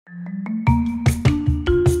Hey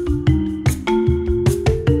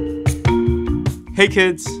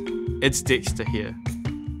kids, it's Dexter here.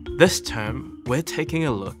 This term, we're taking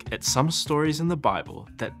a look at some stories in the Bible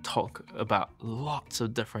that talk about lots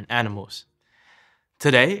of different animals.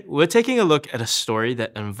 Today, we're taking a look at a story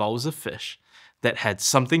that involves a fish that had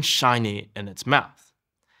something shiny in its mouth.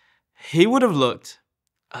 He would have looked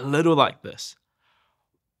a little like this.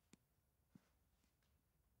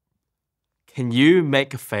 Can you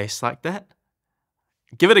make a face like that?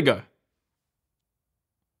 Give it a go.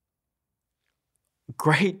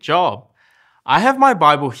 Great job! I have my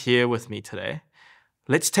Bible here with me today.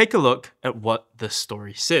 Let's take a look at what this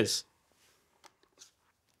story says.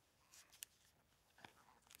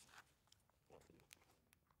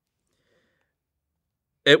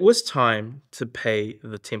 It was time to pay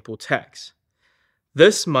the temple tax.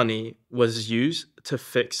 This money was used to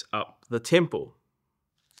fix up the temple.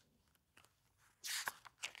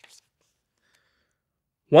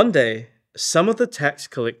 One day, some of the tax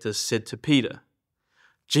collectors said to Peter,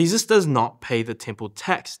 "Jesus does not pay the temple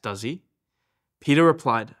tax, does he?" Peter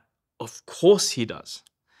replied, "Of course he does."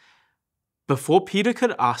 Before Peter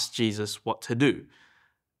could ask Jesus what to do,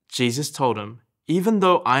 Jesus told him, "Even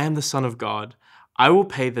though I am the Son of God, I will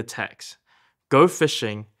pay the tax. Go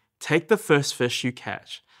fishing, take the first fish you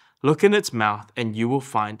catch, look in its mouth, and you will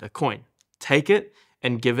find a coin. Take it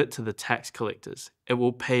and give it to the tax collectors. It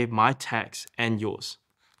will pay my tax and yours."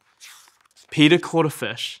 Peter caught a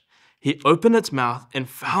fish. He opened its mouth and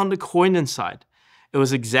found a coin inside. It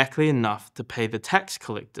was exactly enough to pay the tax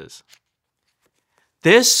collectors.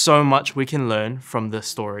 There's so much we can learn from the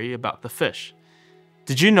story about the fish.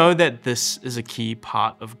 Did you know that this is a key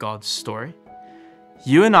part of God's story?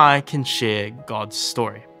 You and I can share God's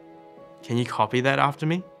story. Can you copy that after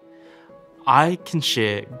me? I can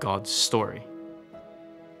share God's story.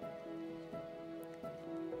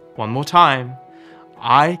 One more time.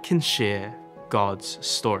 I can share God's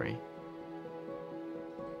story.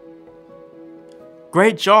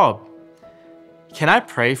 Great job! Can I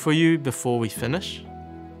pray for you before we finish?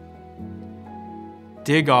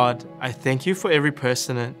 Dear God, I thank you for every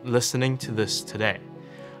person listening to this today.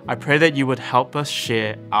 I pray that you would help us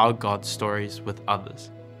share our God stories with others.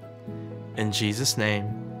 In Jesus' name,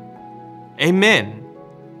 amen.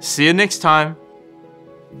 See you next time.